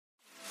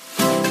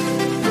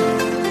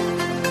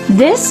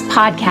This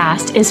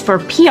podcast is for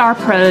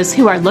PR pros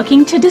who are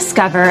looking to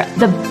discover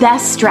the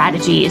best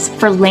strategies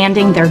for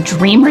landing their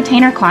dream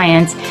retainer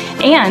clients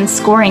and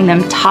scoring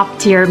them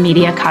top-tier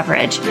media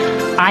coverage.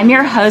 I'm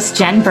your host,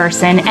 Jen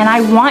Burson, and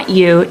I want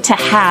you to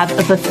have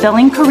a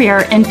fulfilling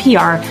career in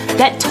PR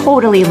that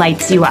totally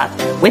lights you up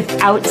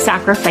without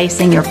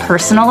sacrificing your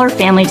personal or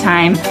family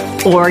time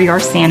or your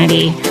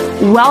sanity.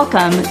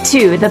 Welcome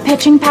to the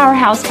Pitching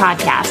Powerhouse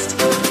Podcast.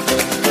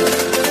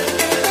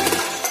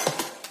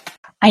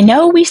 I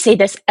know we say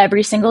this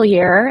every single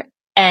year,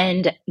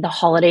 and the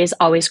holidays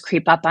always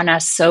creep up on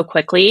us so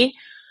quickly.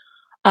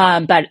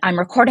 But I'm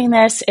recording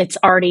this, it's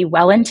already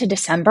well into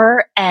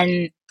December,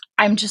 and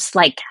I'm just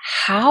like,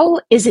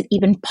 how is it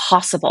even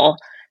possible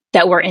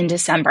that we're in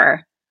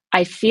December?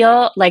 I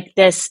feel like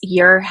this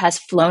year has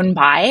flown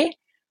by,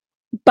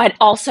 but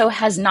also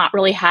has not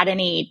really had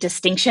any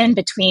distinction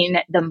between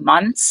the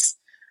months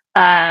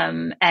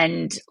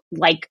and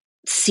like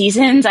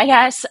seasons, I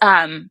guess.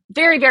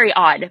 Very, very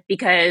odd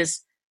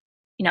because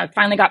I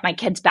finally got my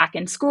kids back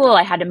in school.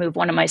 I had to move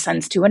one of my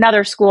sons to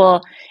another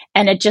school.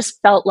 And it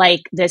just felt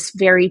like this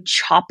very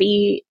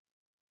choppy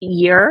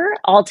year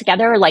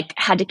altogether, like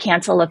had to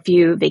cancel a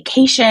few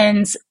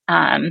vacations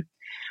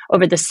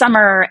over the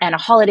summer and a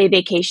holiday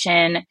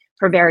vacation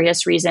for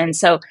various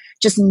reasons. So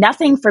just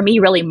nothing for me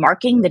really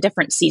marking the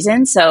different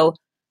seasons. So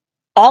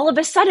all of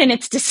a sudden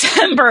it's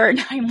December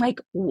and I'm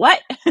like,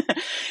 what?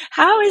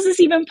 How is this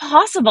even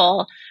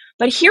possible?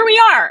 But here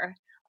we are.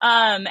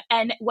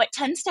 And what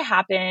tends to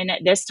happen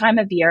this time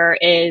of year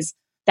is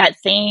that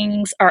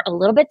things are a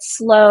little bit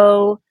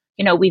slow.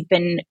 We've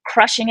been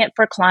crushing it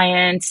for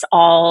clients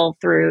all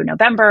through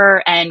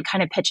November and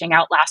kind of pitching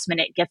out last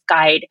minute gift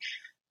guide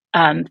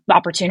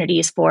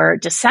opportunities for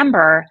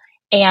December.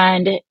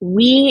 And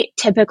we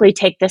typically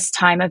take this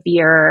time of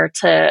year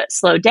to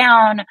slow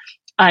down,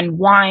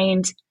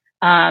 unwind,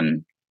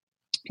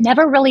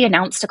 never really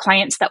announce to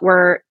clients that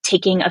we're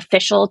taking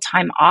official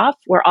time off.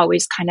 We're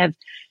always kind of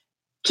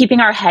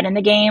keeping our head in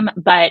the game,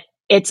 but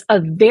it's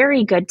a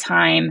very good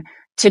time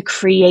to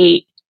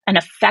create an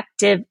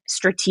effective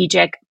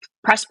strategic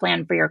press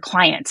plan for your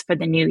clients for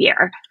the new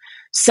year.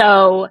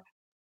 So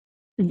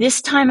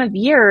this time of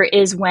year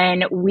is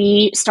when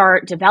we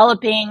start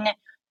developing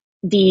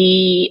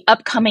the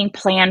upcoming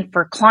plan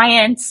for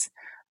clients.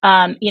 So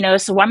I'm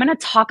going to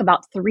talk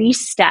about 3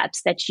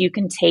 steps that you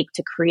can take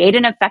to create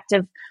an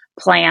effective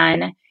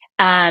plan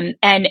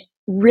and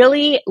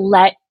really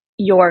let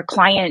your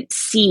client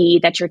see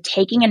that you're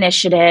taking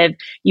initiative.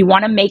 You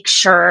want to make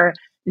sure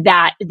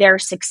that they're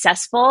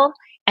successful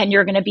and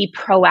you're going to be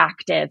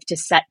proactive to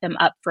set them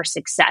up for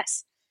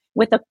success.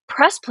 With a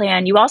press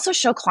plan, you also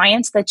show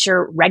clients that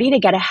you're ready to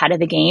get ahead of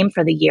the game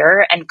for the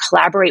year and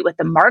collaborate with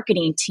the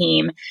marketing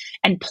team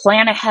and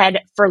plan ahead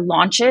for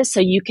launches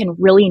so you can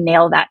really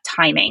nail that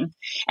timing.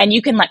 And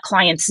you can let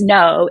clients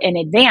know in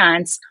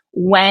advance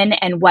when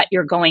and what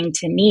you're going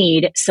to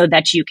need so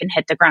that you can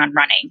hit the ground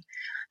running.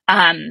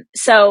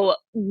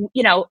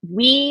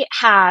 We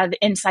have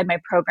inside my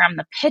program,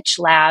 the Pitch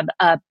Lab,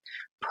 a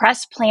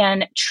press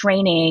plan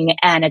training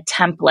and a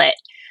template.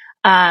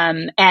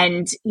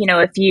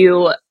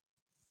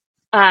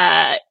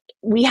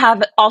 We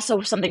have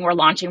also something we're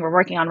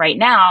working on right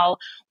now,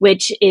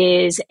 which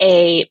is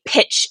a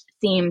pitch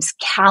themes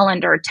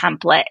calendar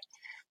template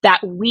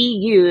that we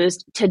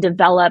used to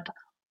develop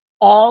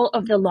all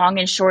of the long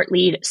and short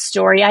lead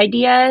story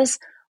ideas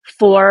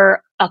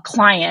for a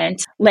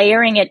client,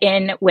 layering it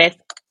in with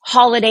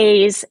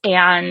holidays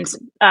and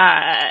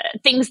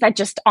things that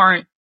just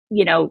aren't,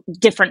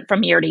 different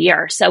from year to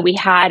year. So we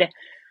had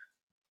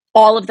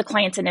all of the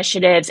client's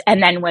initiatives.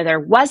 And then where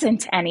there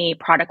wasn't any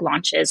product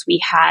launches,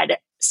 we had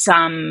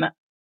some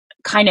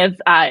kind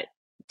of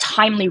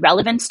timely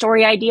relevant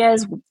story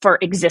ideas for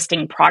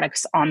existing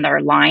products on their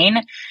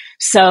line.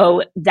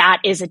 So that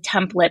is a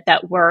template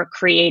that we're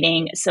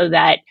creating so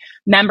that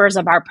members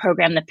of our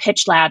program, the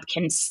Pitch Lab,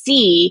 can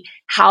see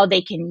how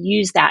they can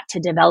use that to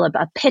develop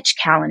a pitch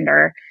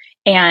calendar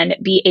and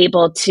be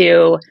able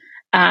to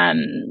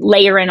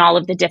layer in all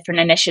of the different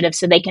initiatives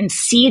so they can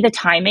see the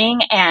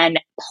timing and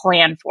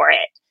plan for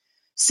it.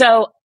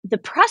 So the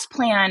press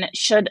plan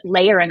should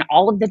layer in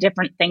all of the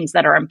different things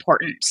that are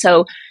important.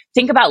 So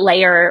think about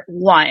layer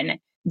 1.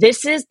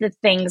 This is the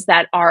things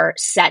that are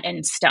set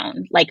in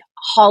stone, like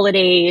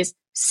holidays,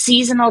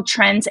 seasonal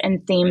trends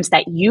and themes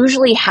that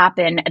usually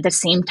happen at the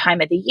same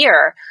time of the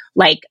year,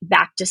 like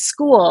back to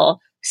school,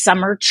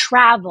 summer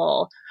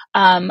travel,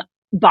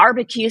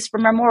 barbecues for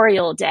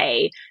Memorial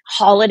Day,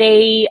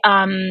 holiday,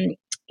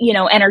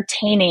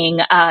 entertaining.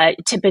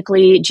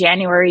 Typically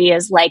January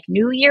is like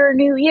New Year,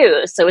 New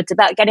You. So it's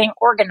about getting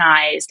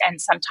organized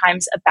and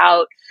sometimes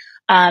about,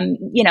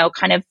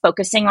 kind of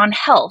focusing on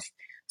health.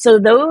 So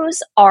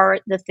those are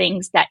the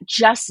things that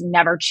just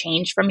never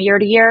change from year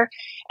to year.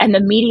 And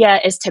the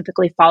media is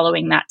typically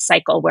following that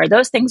cycle where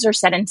those things are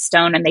set in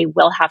stone and they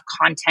will have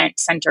content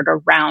centered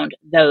around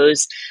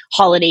those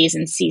holidays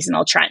and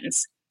seasonal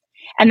trends.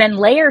 And then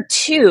layer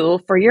 2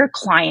 for your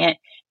client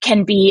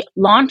can be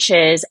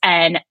launches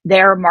and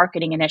their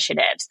marketing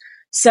initiatives.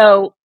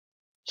 So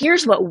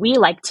here's what we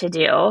like to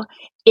do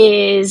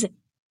is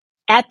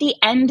at the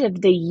end of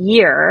the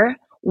year,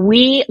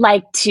 we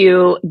like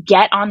to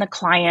get on the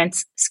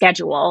client's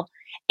schedule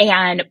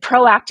and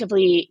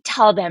proactively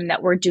tell them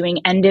that we're doing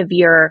end of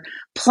year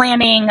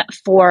planning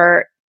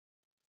for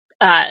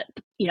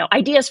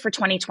ideas for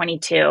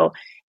 2022.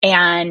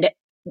 And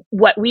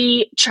what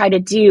we try to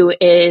do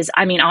is,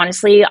 I mean,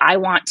 honestly, I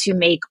want to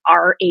make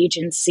our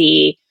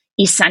agency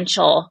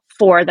essential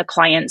for the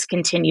client's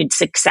continued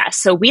success.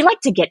 So we like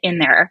to get in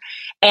there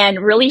and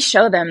really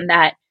show them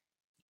that,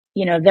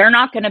 they're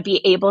not going to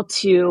be able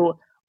to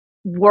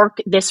work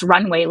this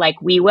runway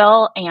like we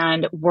will.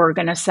 And we're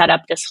going to set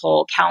up this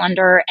whole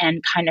calendar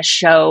and kind of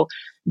show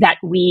that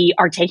we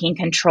are taking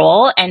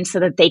control, and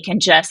so that they can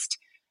just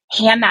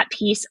hand that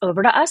piece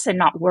over to us and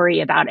not worry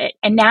about it.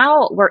 And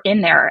now we're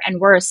in there and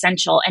we're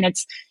essential. And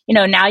it's,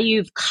 now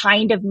you've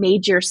kind of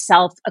made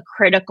yourself a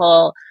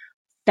critical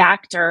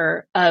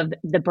factor of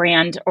the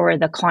brand or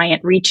the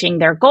client reaching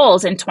their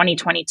goals in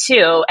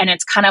 2022. And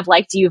it's kind of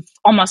like you've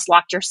almost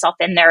locked yourself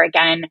in there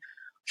again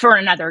for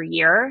another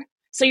year.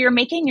 So you're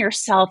making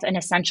yourself an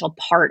essential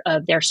part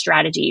of their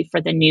strategy for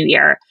the new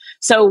year.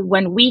 So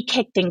when we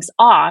kick things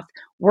off,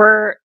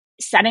 we're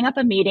setting up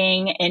a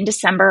meeting in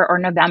December or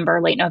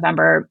November, late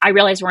November. I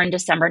realize we're in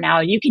December now.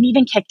 You can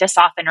even kick this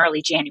off in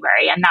early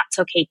January, and that's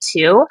okay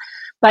too.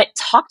 But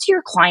talk to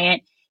your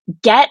client,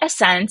 get a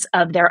sense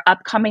of their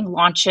upcoming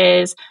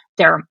launches,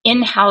 their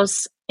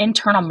in-house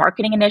internal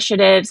marketing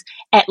initiatives,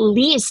 at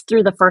least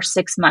through the first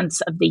 6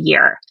 months of the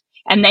year.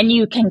 And then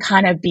you can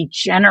kind of be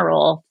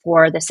general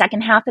for the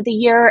second half of the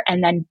year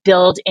and then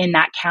build in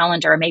that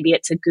calendar. Maybe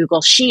it's a Google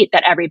Sheet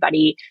that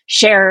everybody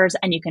shares,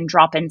 and you can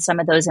drop in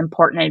some of those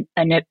important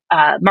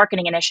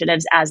marketing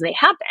initiatives as they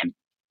happen.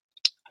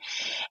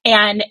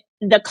 And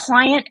the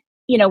client,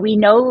 we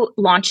know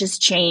launches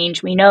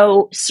change. We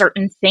know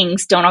certain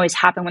things don't always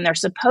happen when they're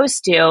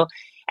supposed to,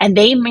 and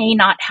they may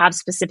not have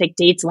specific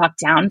dates locked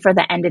down for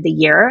the end of the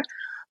year.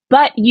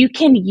 But you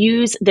can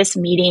use this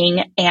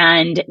meeting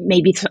and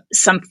maybe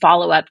some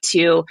follow-up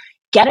to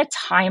get a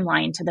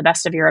timeline to the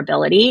best of your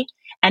ability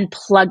and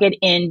plug it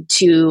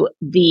into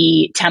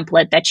the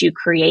template that you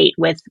create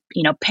with,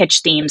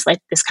 pitch themes, like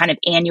this kind of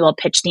annual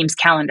pitch themes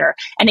calendar.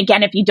 And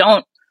again, if you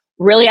don't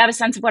really have a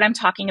sense of what I'm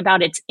talking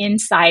about, it's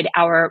inside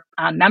our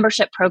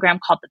membership program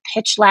called the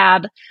Pitch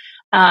Lab.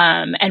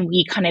 And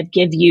we kind of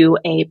give you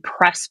a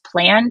press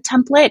plan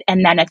template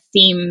and then a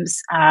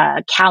themes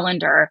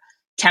calendar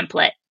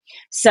template.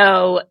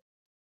 So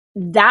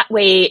that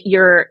way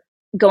you're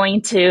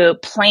going to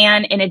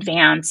plan in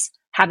advance,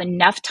 have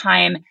enough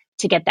time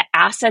to get the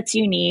assets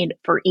you need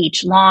for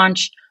each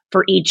launch,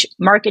 for each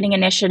marketing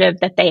initiative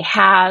that they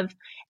have,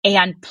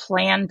 and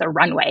plan the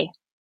runway,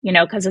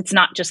 because it's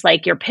not just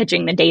like you're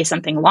pitching the day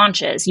something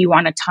launches. You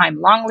want to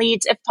time long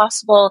leads if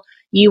possible.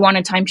 You want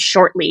to time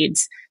short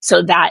leads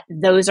so that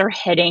those are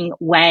hitting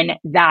when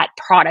that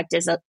product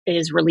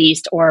is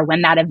released, or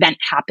when that event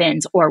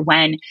happens, or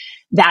when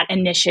that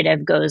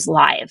initiative goes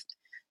live.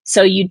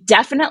 So you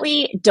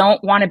definitely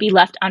don't want to be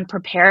left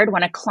unprepared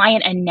when a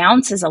client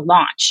announces a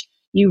launch.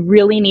 You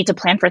really need to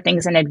plan for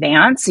things in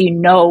advance so you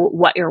know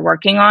what you're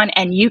working on,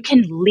 and you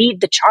can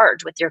lead the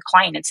charge with your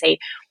client and say,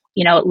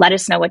 let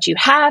us know what you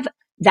have.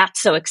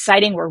 That's so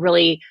exciting. We're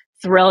really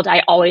thrilled.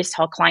 I always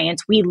tell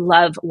clients we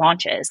love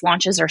launches.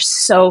 Launches are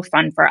so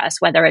fun for us,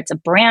 whether it's a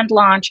brand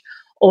launch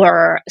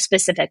or a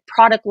specific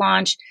product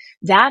launch.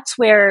 That's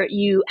where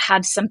you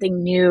have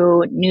something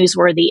new,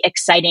 newsworthy,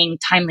 exciting,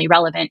 timely,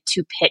 relevant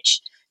to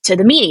pitch to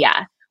the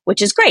media,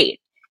 which is great.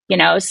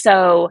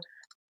 So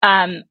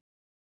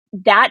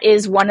that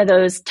is one of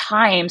those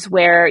times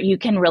where you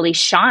can really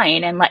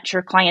shine and let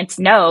your clients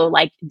know,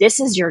 like, this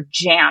is your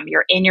jam.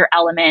 You're in your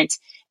element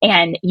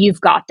and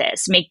you've got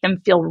this. Make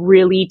them feel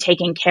really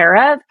taken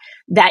care of,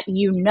 that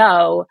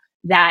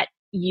that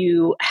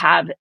you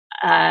have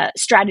a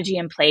strategy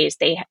in place.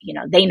 They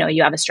know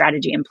you have a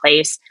strategy in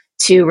place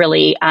to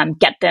really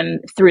get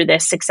them through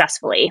this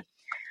successfully.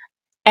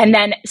 And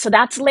then, so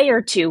that's layer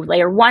 2.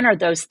 Layer 1 are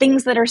those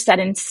things that are set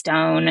in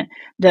stone,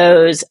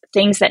 those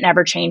things that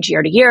never change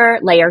year to year.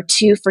 Layer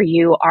 2 for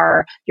you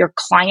are your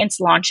clients'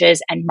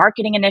 launches and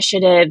marketing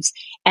initiatives.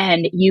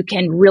 And you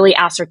can really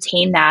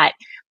ascertain that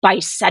by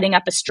setting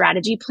up a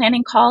strategy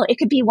planning call. It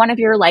could be one of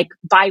your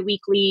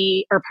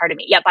biweekly or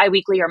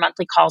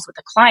monthly calls with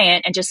a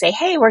client, and just say,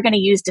 hey, we're going to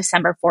use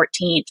December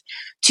 14th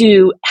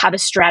to have a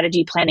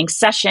strategy planning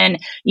session.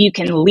 You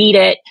can lead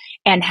it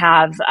and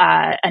have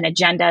an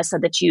agenda so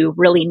that you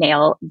really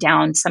nail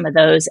down some of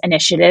those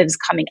initiatives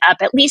coming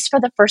up, at least for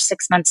the first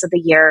 6 months of the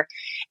year,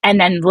 and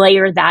then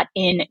layer that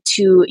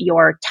into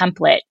your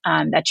template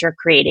that you're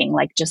creating,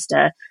 like just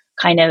a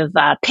kind of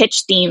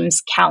pitch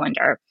themes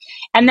calendar.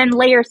 And then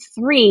layer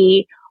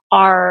 3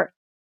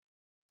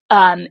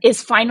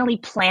 is finally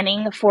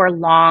planning for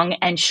long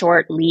and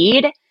short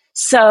lead.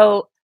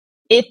 So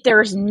if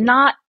there's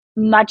not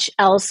much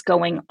else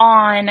going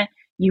on,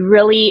 you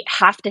really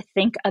have to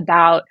think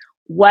about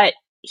what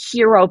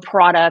hero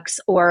products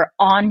or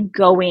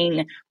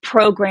ongoing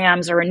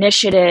programs or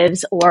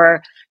initiatives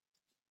or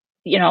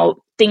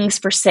things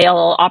for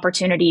sale,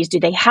 opportunities do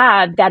they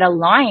have that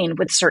align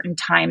with certain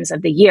times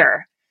of the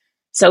year?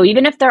 So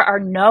even if there are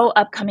no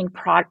upcoming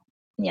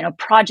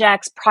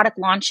projects, product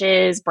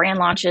launches, brand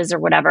launches, or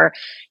whatever,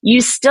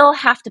 you still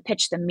have to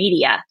pitch the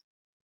media.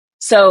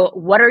 So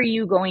what are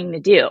you going to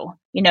do?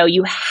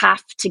 You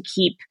have to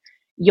keep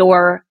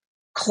your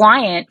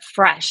client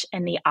fresh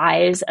in the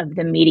eyes of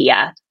the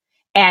media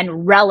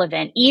and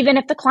relevant, even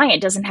if the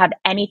client doesn't have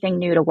anything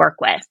new to work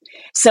with.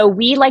 So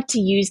we like to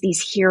use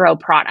these hero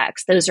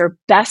products. Those are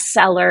best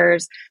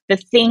sellers, the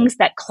things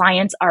that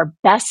clients are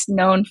best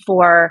known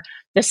for,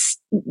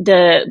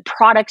 the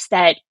products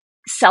that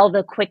sell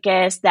the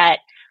quickest, that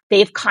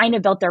they've kind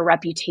of built their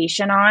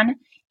reputation on.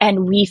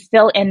 And we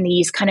fill in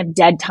these kind of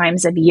dead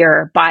times of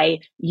year by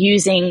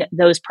using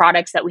those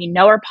products that we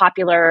know are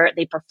popular,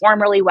 they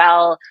perform really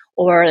well,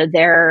 or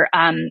they're,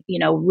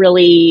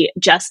 really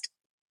just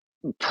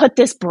put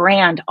this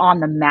brand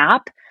on the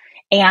map.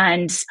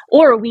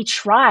 Or we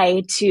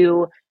try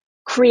to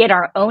create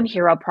our own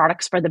hero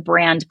products for the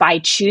brand by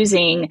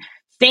choosing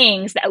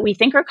things that we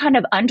think are kind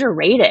of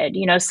underrated.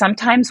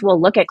 Sometimes we'll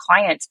look at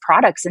clients'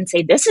 products and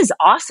say, this is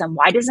awesome.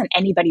 Why doesn't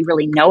anybody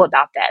really know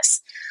about this?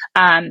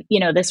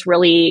 This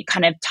really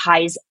kind of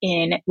ties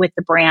in with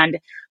the brand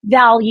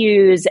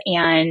values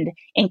and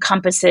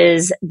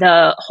encompasses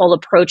the whole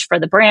approach for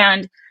the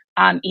brand.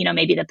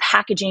 Maybe the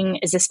packaging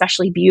is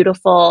especially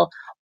beautiful.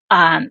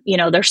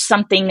 There's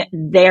something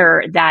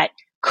there that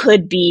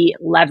could be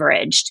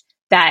leveraged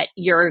that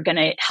you're going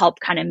to help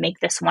kind of make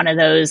this one of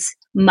those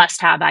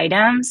must-have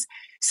items.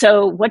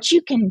 So what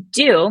you can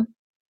do,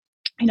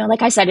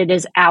 like I said, it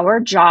is our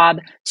job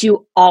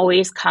to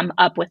always come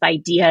up with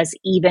ideas,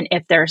 even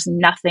if there's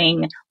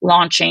nothing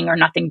launching or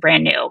nothing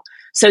brand new.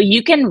 So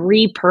you can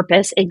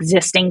repurpose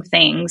existing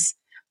things.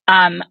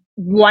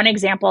 One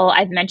example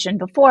I've mentioned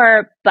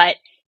before, but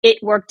it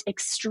worked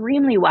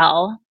extremely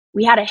well.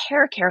 We had a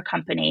hair care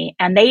company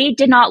and they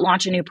did not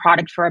launch a new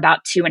product for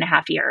about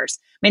 2.5 years.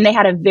 They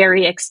had a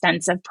very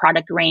extensive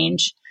product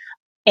range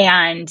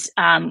and,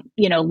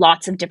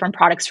 lots of different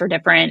products for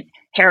different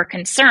hair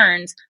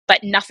concerns, but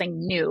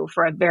nothing new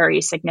for a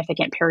very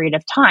significant period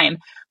of time.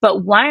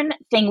 But one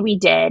thing we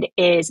did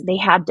is they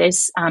had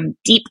this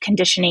deep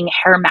conditioning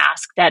hair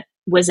mask that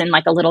was in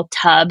like a little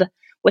tub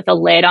with a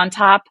lid on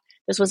top.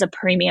 This was a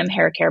premium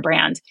hair care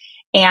brand.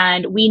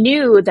 And we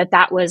knew that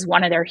that was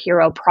one of their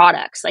hero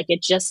products. Like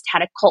it just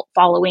had a cult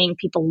following.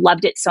 People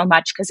loved it so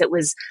much because it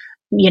was,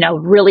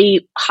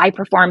 really high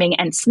performing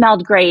and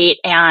smelled great.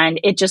 And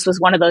it just was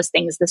one of those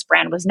things this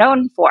brand was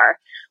known for.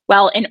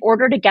 Well, in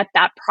order to get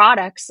that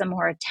product some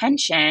more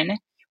attention,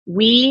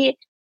 we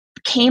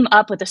came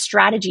up with a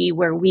strategy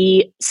where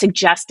we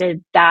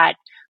suggested that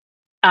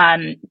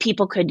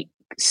people could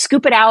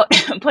scoop it out,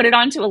 put it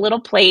onto a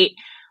little plate,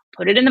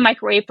 put it in the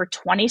microwave for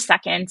 20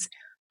 seconds.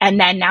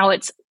 And then now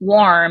it's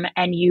warm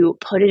and you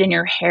put it in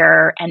your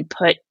hair and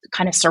put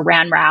kind of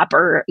saran wrap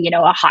or,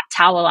 a hot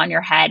towel on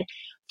your head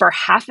for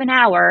half an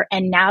hour.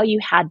 And now you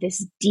had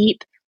this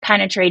deep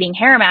penetrating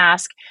hair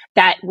mask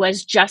that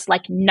was just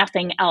like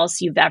nothing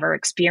else you've ever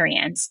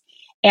experienced.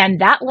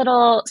 And that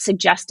little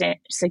suggestion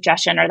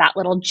or that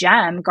little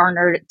gem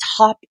garnered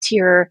top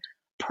tier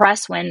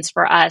press wins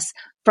for us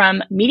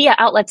from media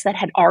outlets that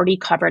had already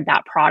covered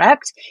that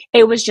product.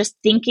 It was just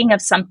thinking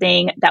of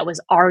something that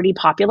was already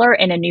popular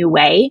in a new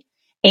way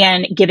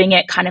and giving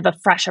it kind of a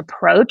fresh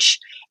approach.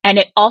 And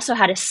it also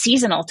had a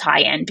seasonal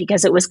tie-in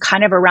because it was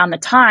kind of around the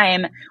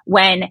time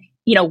when,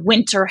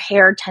 winter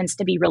hair tends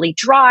to be really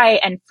dry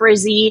and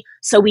frizzy.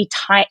 So we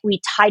tied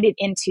it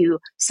into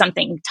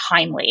something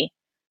timely.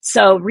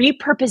 So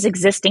repurpose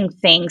existing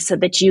things so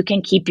that you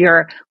can keep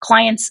your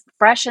clients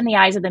fresh in the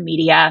eyes of the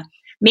media.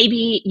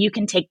 Maybe you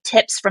can take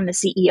tips from the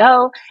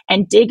CEO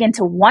and dig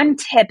into one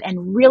tip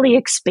and really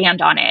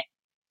expand on it.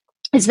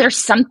 Is there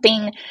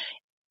something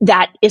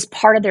that is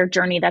part of their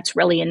journey that's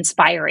really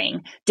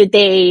inspiring? Did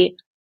they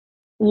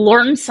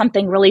learn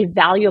something really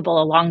valuable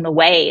along the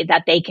way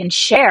that they can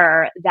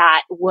share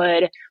that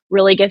would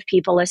really give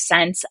people a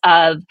sense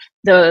of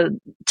the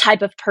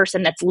type of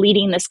person that's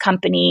leading this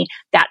company,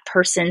 that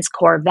person's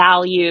core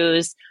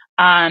values?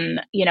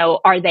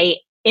 Are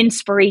they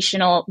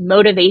inspirational,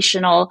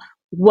 motivational?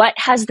 What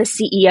has the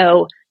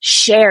CEO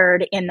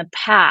shared in the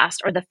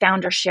past or the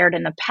founder shared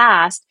in the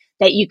past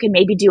that you can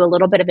maybe do a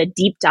little bit of a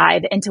deep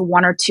dive into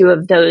one or two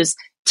of those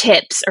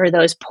tips or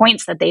those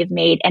points that they've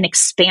made and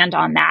expand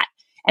on that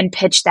and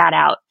pitch that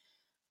out?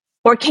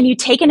 Or can you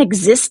take an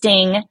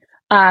existing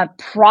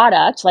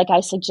product, like I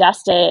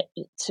suggested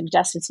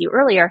to you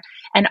earlier,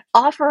 and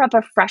offer up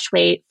a fresh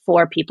way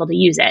for people to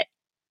use it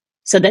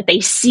so that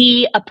they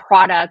see a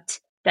product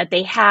that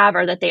they have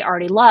or that they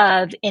already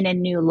love in a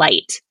new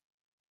light?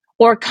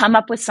 Or come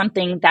up with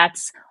something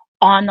that's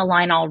on the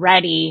line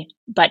already,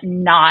 but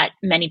not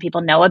many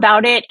people know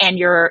about it. And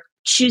you're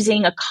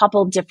choosing a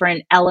couple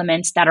different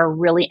elements that are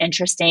really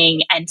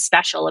interesting and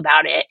special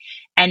about it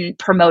and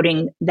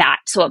promoting that.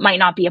 So it might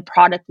not be a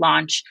product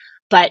launch,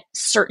 but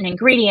certain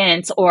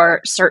ingredients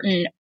or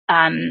certain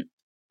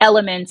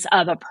elements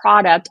of a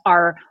product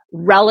are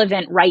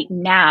relevant right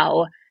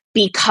now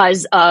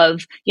because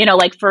of,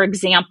 like, for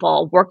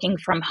example, working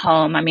from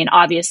home. I mean,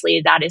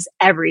 obviously that is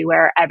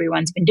everywhere.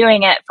 Everyone's been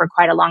doing it for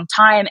quite a long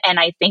time. And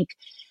I think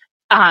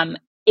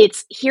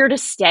it's here to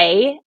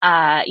stay,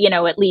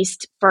 at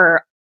least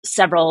for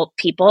several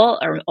people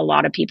or a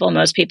lot of people,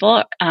 most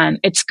people.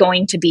 It's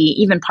going to be,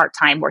 even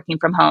part-time working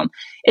from home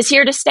is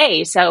here to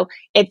stay. So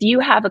if you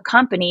have a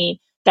company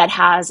that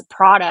has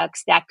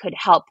products that could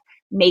help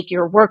make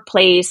your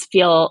workplace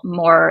feel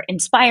more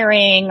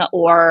inspiring,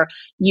 or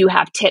you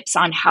have tips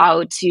on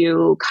how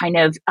to kind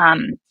of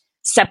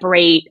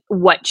separate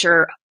what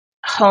your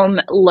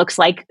home looks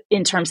like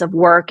in terms of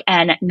work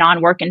and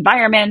non-work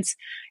environments,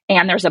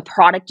 and there's a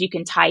product you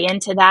can tie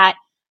into that,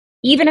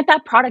 even if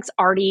that product's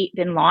already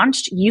been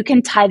launched, you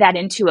can tie that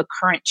into a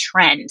current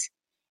trend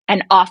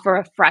and offer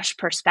a fresh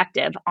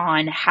perspective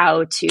on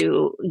how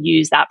to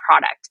use that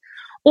product.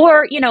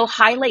 Or,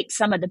 highlight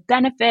some of the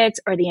benefits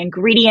or the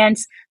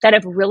ingredients that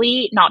have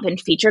really not been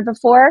featured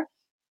before.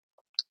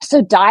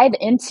 So dive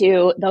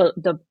into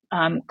the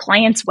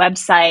client's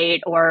website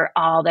or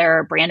all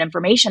their brand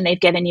information they've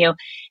given you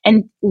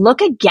and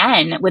look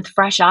again with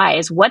fresh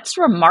eyes. What's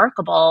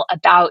remarkable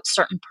about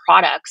certain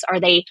products? Are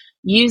they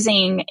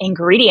using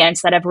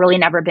ingredients that have really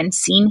never been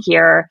seen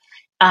here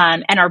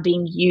and are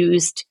being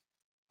used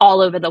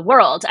all over the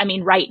world? I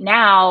mean, right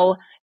now,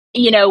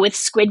 with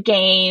Squid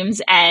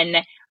Games and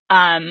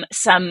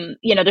some,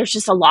 there's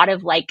just a lot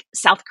of like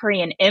South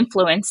Korean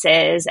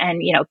influences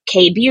and,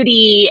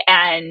 K-beauty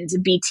and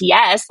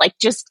BTS, like,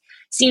 just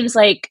seems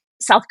like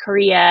South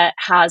Korea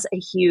has a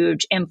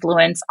huge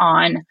influence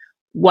on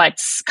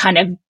what's kind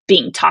of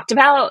being talked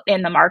about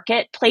in the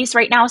marketplace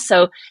right now.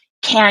 So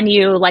can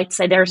you, like,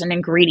 say there's an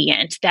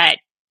ingredient that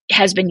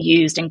has been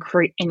used in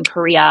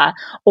Korea,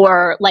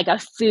 or like a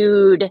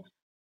food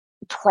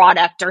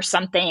product or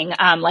something.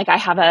 Like, I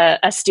have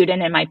a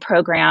student in my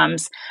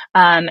programs,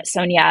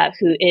 Sonia,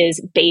 who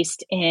is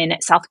based in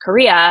South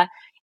Korea.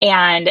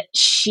 And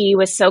she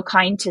was so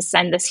kind to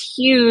send this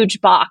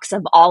huge box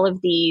of all of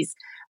these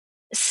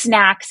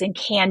snacks and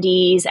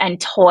candies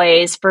and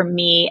toys for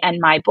me and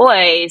my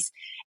boys.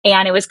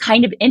 And it was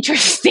kind of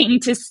interesting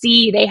to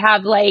see they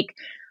have like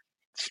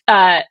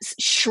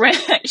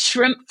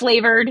shrimp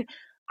flavored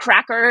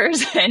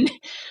crackers and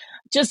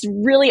just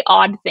really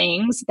odd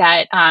things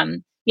that,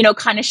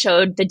 kind of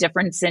showed the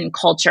difference in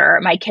culture.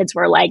 My kids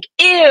were like,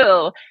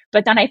 ew.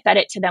 But then I fed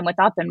it to them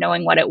without them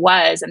knowing what it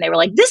was. And they were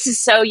like, this is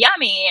so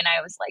yummy. And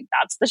I was like,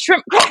 that's the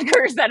shrimp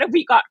crackers that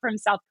we got from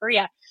South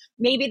Korea.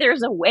 Maybe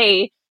there's a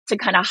way to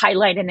kind of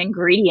highlight an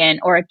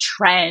ingredient or a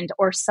trend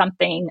or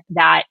something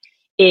that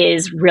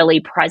is really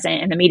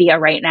present in the media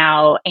right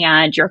now.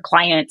 And your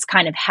clients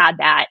kind of had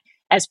that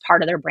as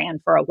part of their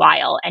brand for a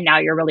while. And now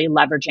you're really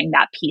leveraging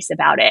that piece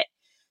about it.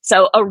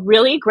 So a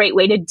really great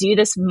way to do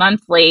this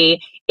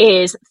monthly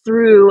is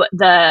through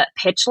the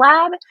Pitch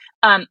Lab.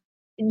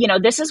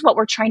 This is what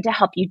we're trying to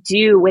help you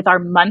do with our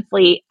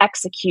monthly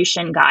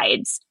execution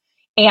guides.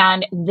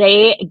 And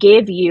they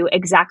give you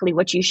exactly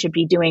what you should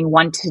be doing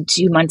 1 to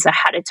 2 months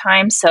ahead of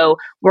time. So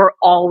we're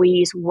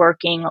always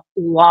working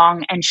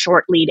long and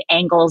short lead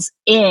angles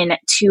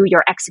into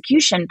your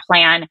execution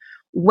plan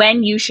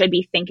when you should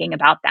be thinking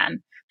about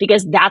them,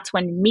 because that's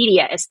when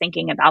media is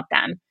thinking about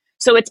them.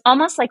 So it's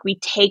almost like we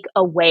take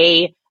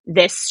away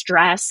this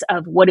stress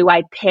of what do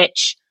I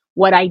pitch?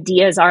 What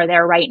ideas are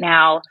there right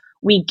now?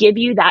 We give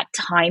you that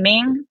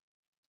timing.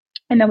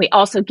 And then we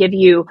also give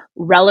you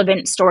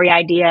relevant story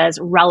ideas,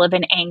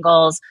 relevant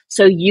angles,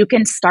 so you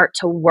can start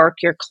to work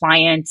your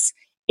clients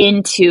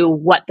into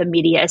what the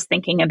media is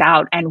thinking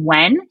about and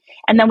when.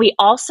 And then we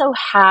also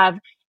have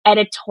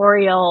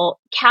editorial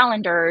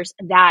calendars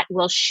that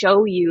will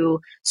show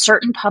you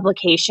certain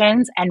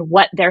publications and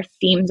what their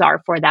themes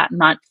are for that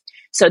month,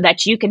 so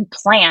that you can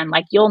plan,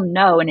 like, you'll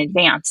know in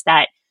advance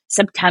that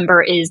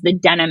September is the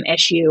denim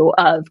issue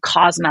of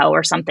Cosmo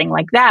or something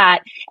like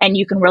that. And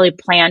you can really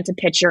plan to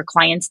pitch your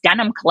client's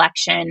denim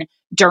collection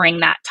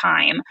during that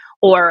time.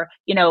 Or,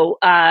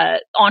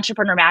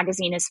 Entrepreneur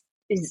Magazine is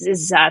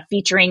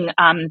featuring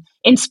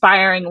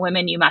inspiring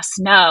women you must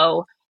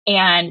know.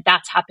 And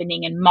that's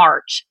happening in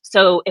March.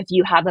 So if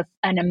you have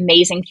an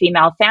amazing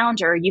female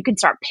founder, you can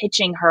start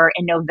pitching her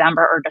in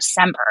November or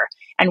December.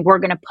 And we're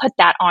going to put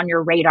that on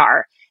your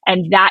radar.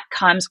 And that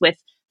comes with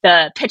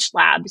the Pitch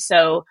Lab.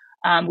 So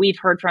we've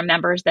heard from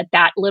members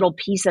that little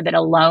piece of it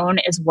alone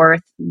is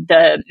worth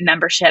the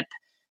membership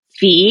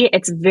fee.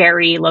 It's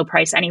very low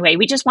price anyway.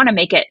 We just want to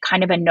make it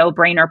kind of a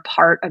no-brainer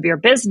part of your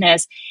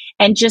business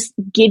and just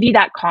give you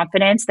that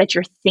confidence that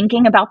you're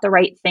thinking about the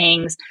right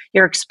things,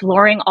 you're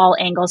exploring all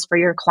angles for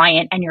your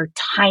client, and you're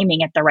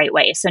timing it the right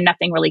way. So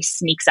nothing really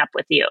sneaks up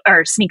on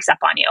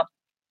you.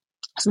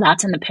 So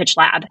that's in the Pitch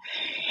Lab.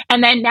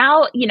 And then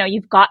now,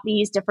 you've got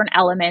these different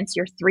elements,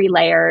 your 3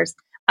 layers.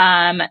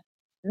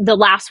 The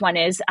last one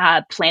is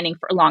planning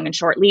for long and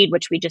short lead,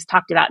 which we just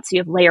talked about. So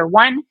you have layer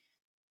 1,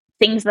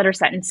 things that are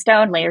set in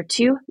stone. Layer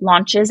 2,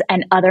 launches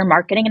and other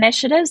marketing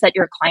initiatives that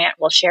your client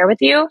will share with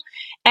you.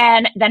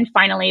 And then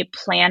finally,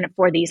 plan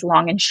for these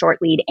long and short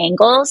lead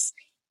angles.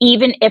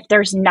 Even if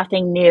there's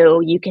nothing new,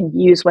 you can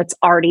use what's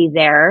already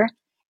there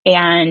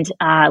and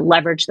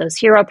leverage those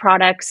hero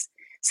products.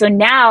 So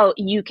now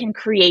you can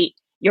create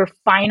your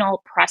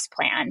final press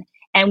plan.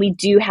 And we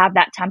do have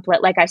that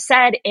template, like I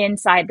said,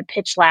 inside the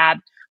Pitch Lab,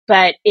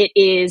 but it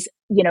is,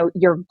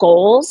 your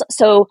goals.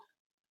 So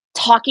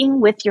talking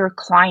with your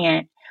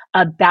client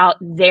about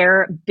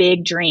their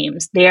big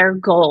dreams, their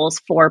goals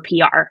for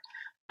PR.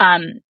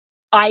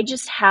 I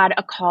just had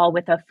a call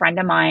with a friend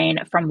of mine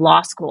from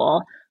law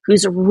school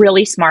who's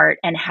really smart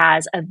and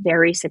has a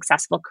very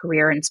successful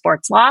career in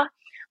sports law,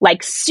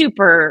 like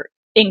super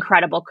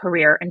incredible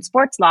career in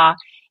sports law.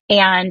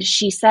 And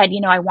she said,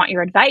 I want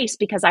your advice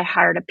because I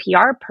hired a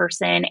PR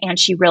person and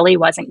she really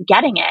wasn't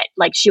getting it.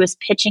 Like she was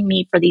pitching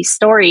me for these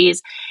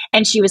stories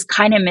and she was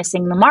kind of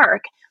missing the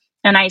mark.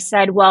 And I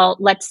said, well,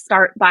 let's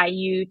start by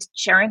you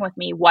sharing with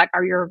me, what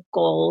are your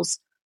goals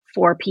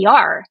for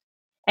PR?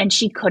 And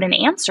she couldn't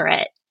answer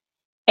it.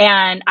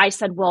 And I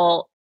said,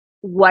 well,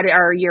 what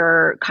are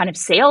your kind of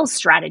sales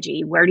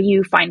strategy? Where do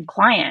you find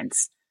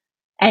clients?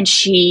 And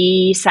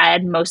she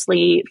said,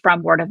 mostly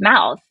from word of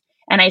mouth.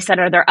 And I said,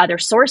 are there other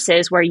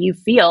sources where you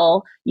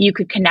feel you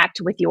could connect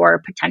with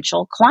your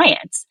potential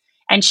clients?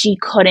 And she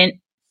couldn't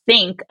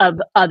think of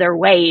other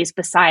ways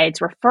besides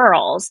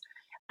referrals.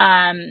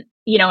 And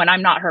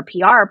I'm not her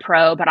PR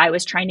pro, but I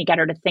was trying to get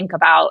her to think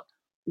about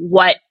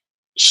what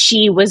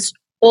she was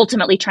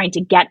ultimately trying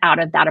to get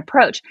out of that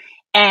approach.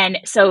 And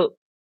so,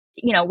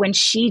 when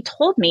she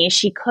told me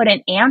she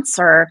couldn't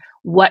answer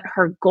what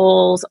her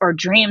goals or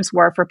dreams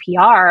were for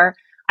PR,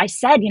 I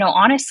said,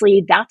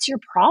 honestly, that's your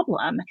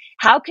problem.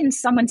 How can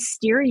someone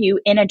steer you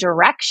in a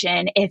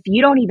direction if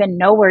you don't even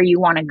know where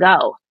you want to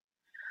go?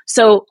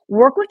 So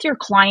work with your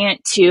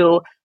client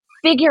to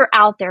figure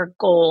out their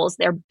goals,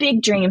 their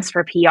big dreams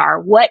for PR.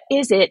 What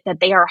is it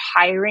that they are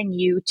hiring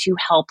you to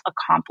help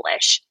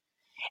accomplish?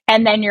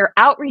 And then your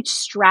outreach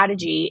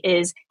strategy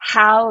is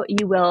how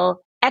you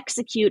will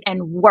execute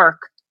and work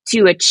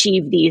to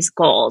achieve these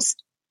goals.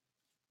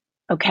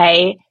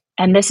 Okay.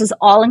 And this is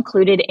all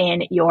included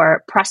in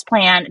your press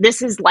plan.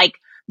 This is like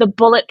the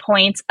bullet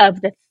points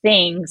of the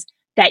things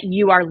that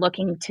you are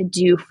looking to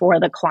do for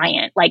the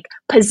client, like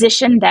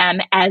position them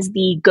as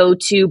the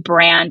go-to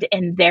brand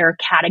in their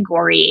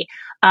category,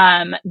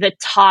 the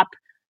top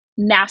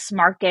mass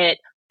market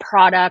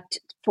product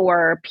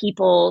for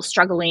people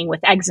struggling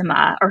with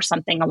eczema or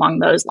something along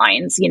those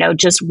lines.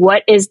 Just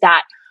what is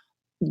that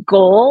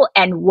goal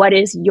and what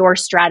is your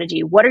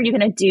strategy? What are you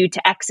going to do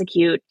to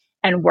execute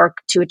and work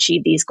to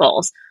achieve these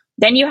goals?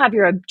 Then you have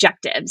your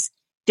objectives.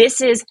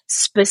 This is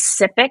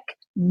specific,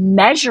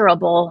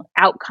 measurable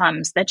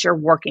outcomes that you're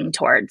working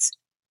towards.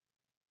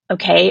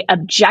 Okay,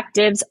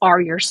 objectives are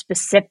your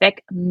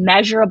specific,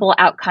 measurable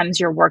outcomes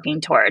you're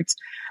working towards.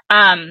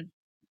 And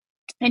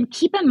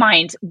keep in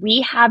mind,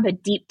 we have a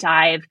deep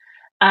dive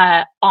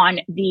on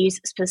these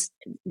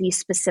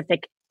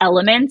specific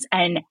elements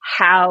and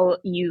how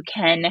you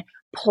can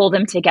pull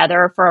them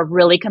together for a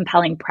really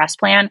compelling press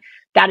plan.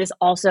 That is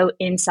also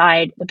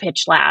inside the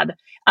Pitch Lab.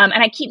 And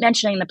I keep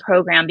mentioning the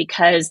program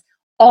because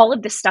all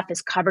of this stuff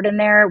is covered in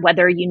there,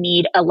 whether you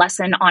need a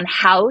lesson on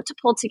how to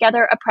pull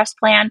together a press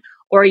plan,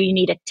 or you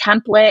need a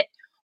template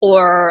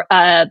or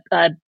a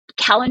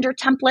calendar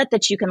template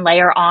that you can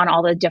layer on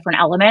all the different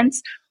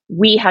elements.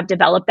 We have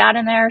developed that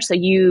in there so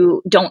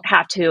you don't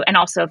have to, and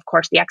also, of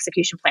course, the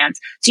execution plans.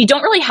 So you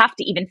don't really have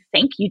to even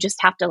think, you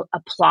just have to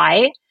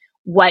apply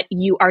what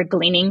you are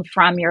gleaning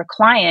from your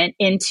client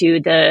into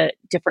the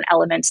different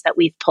elements that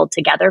we've pulled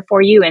together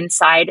for you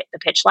inside the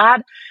Pitch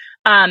Lab.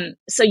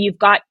 So you've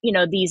got,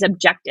 these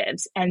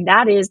objectives, and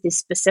that is the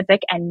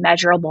specific and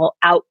measurable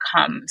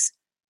outcomes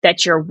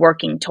that you're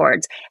working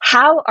towards.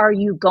 How are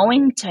you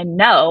going to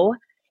know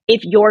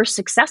if you're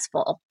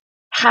successful?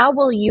 How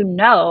will you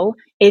know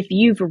if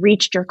you've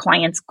reached your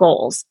client's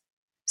goals?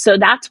 So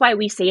that's why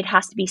we say it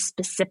has to be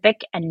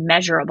specific and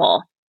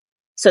measurable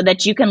so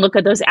that you can look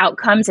at those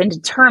outcomes and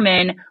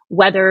determine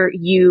whether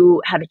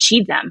you have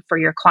achieved them for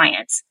your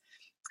clients.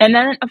 And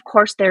then, of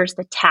course, there's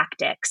the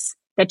tactics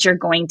that you're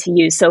going to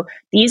use. So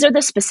these are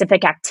the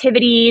specific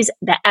activities,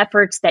 the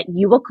efforts that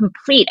you will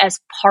complete as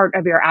part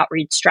of your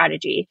outreach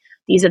strategy.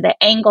 These are the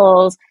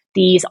angles.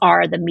 These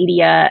are the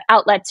media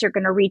outlets you're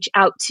going to reach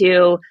out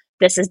to.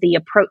 This is the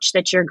approach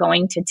that you're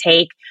going to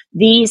take.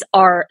 These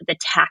are the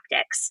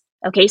tactics.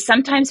 Okay,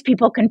 sometimes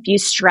people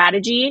confuse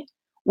strategy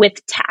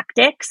with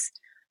tactics.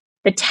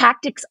 The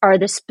tactics are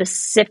the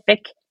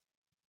specific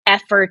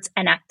efforts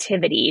and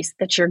activities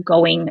that you're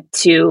going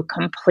to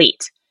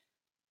complete.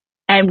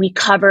 And we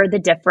cover the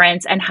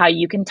difference and how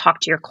you can talk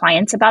to your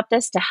clients about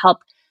this to help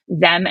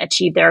them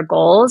achieve their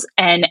goals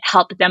and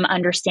help them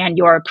understand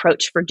your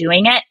approach for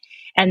doing it.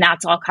 And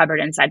that's all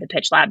covered inside the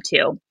Pitch Lab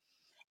too.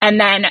 And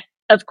then,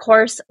 of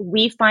course,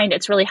 we find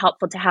it's really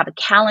helpful to have a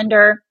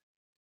calendar.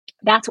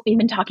 That's what we've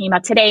been talking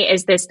about today,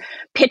 is this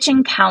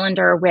pitching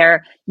calendar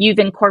where you've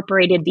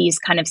incorporated these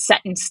kind of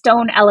set in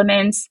stone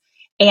elements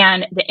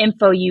and the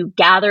info you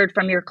gathered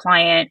from your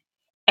client.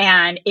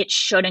 And it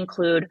should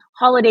include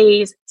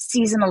holidays,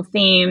 seasonal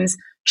themes,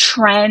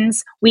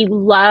 trends. We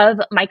love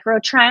micro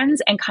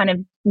trends and kind of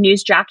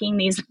newsjacking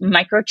these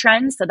micro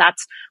trends. So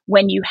that's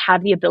when you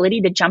have the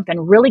ability to jump in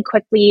really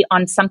quickly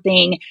on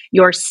something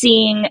you're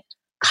seeing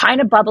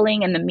kind of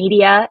bubbling in the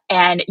media,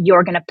 and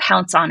you're going to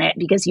pounce on it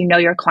because you know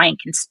your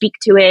client can speak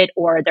to it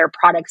or their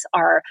products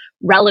are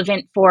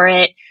relevant for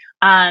it.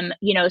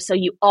 So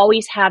you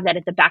always have that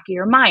at the back of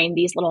your mind,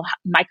 these little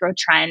micro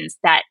trends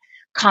that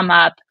come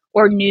up,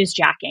 or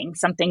newsjacking,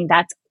 something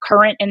that's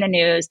current in the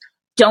news.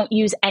 Don't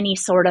use any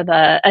sort of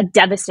a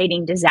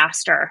devastating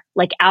disaster,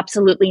 like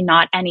absolutely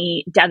not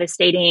any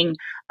devastating,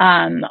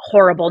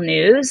 horrible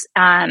news.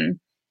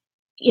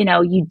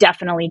 You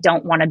definitely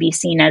don't want to be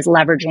seen as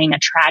leveraging a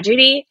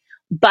tragedy,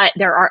 but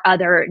there are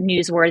other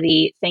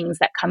newsworthy things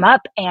that come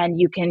up, and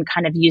you can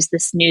kind of use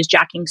this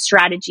newsjacking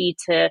strategy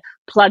to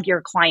plug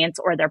your clients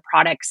or their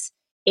products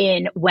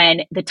in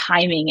when the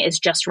timing is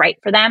just right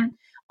for them.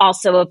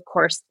 Also, of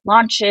course,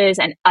 launches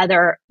and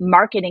other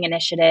marketing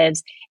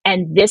initiatives.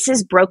 And this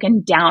is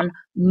broken down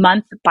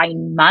month by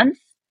month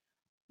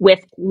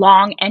with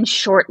long and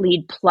short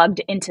lead plugged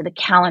into the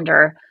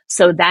calendar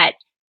so that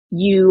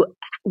you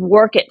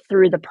work it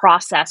through the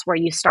process where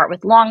you start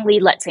with long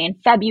lead. Let's say in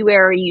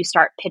February, you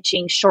start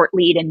pitching short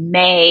lead in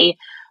May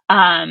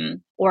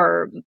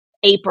or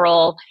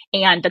April,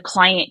 and the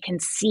client can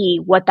see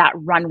what that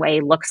runway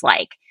looks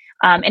like.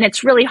 And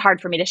it's really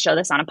hard for me to show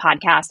this on a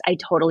podcast. I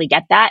totally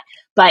get that.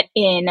 But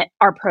in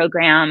our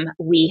program,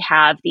 we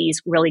have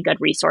these really good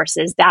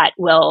resources that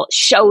will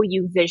show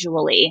you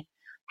visually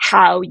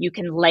how you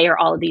can layer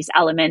all of these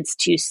elements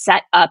to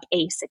set up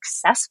a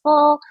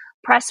successful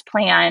press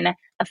plan,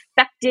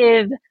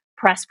 effective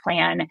press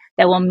plan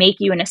that will make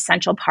you an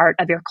essential part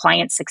of your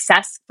client's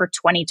success for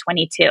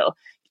 2022.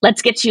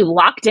 Let's get you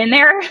locked in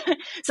there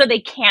so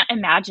they can't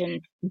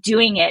imagine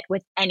doing it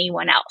with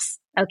anyone else.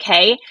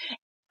 Okay.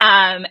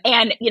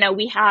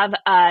 We have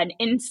an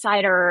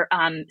insider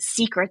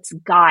secrets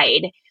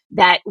guide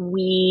that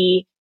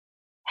we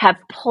have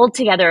pulled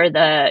together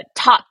the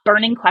top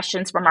burning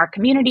questions from our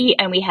community,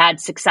 and we had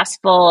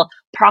successful,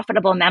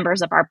 profitable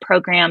members of our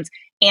programs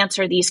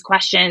answer these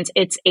questions.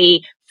 It's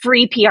a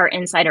free PR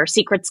Insider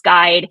Secrets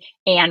guide,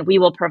 and we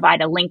will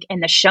provide a link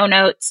in the show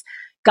notes.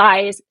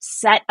 Guys,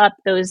 set up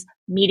those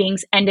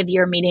meetings, end of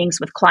year meetings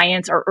with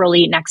clients or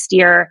early next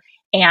year,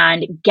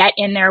 and get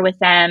in there with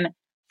them.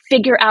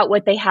 Figure out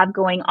what they have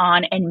going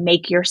on and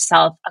make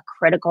yourself a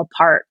critical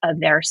part of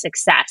their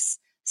success.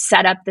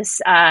 Set up this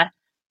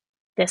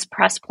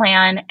press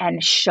plan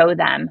and show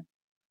them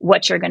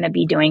what you're going to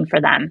be doing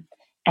for them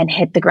and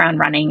hit the ground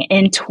running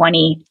in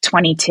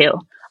 2022.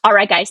 All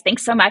right, guys,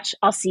 thanks so much.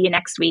 I'll see you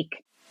next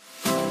week.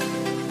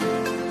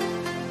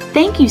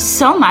 Thank you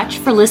so much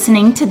for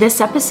listening to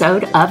this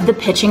episode of the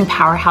Pitching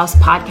Powerhouse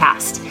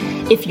podcast.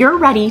 If you're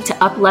ready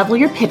to up-level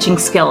your pitching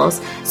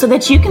skills so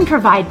that you can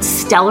provide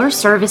stellar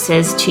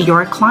services to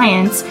your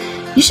clients,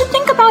 you should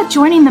think about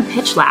joining the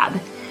Pitch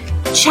Lab.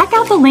 Check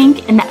out the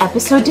link in the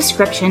episode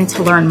description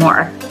to learn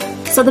more.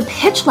 So the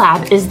Pitch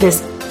Lab is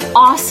this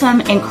awesome,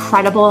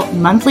 incredible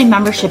monthly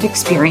membership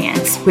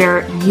experience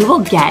where you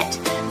will get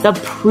the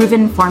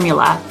proven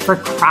formula for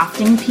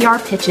crafting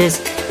PR pitches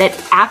that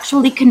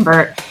actually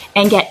convert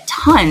and get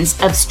tons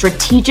of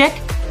strategic,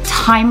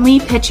 timely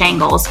pitch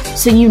angles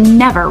so you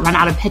never run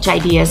out of pitch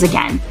ideas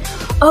again.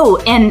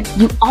 Oh, and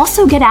you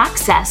also get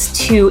access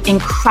to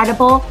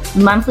incredible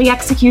monthly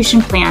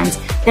execution plans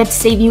that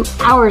save you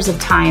hours of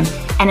time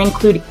and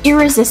include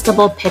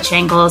irresistible pitch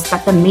angles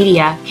that the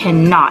media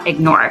cannot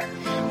ignore.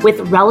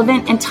 With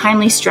relevant and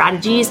timely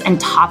strategies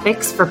and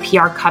topics for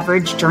PR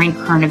coverage during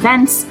current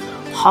events,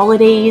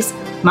 holidays,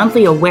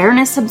 monthly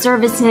awareness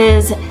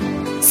observances,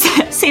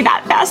 say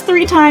that fast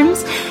 3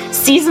 times,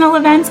 seasonal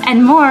events,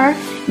 and more,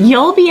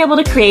 you'll be able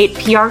to create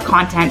PR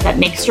content that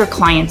makes your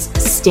clients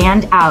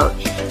stand out,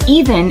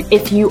 even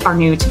if you are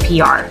new to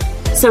PR.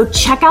 So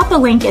check out the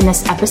link in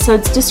this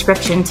episode's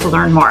description to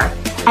learn more.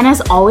 And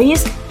as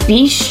always,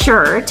 be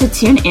sure to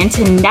tune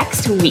into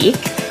next week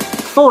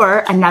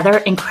for another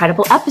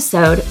incredible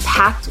episode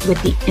packed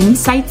with the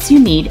insights you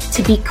need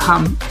to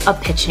become a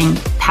pitching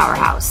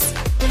powerhouse.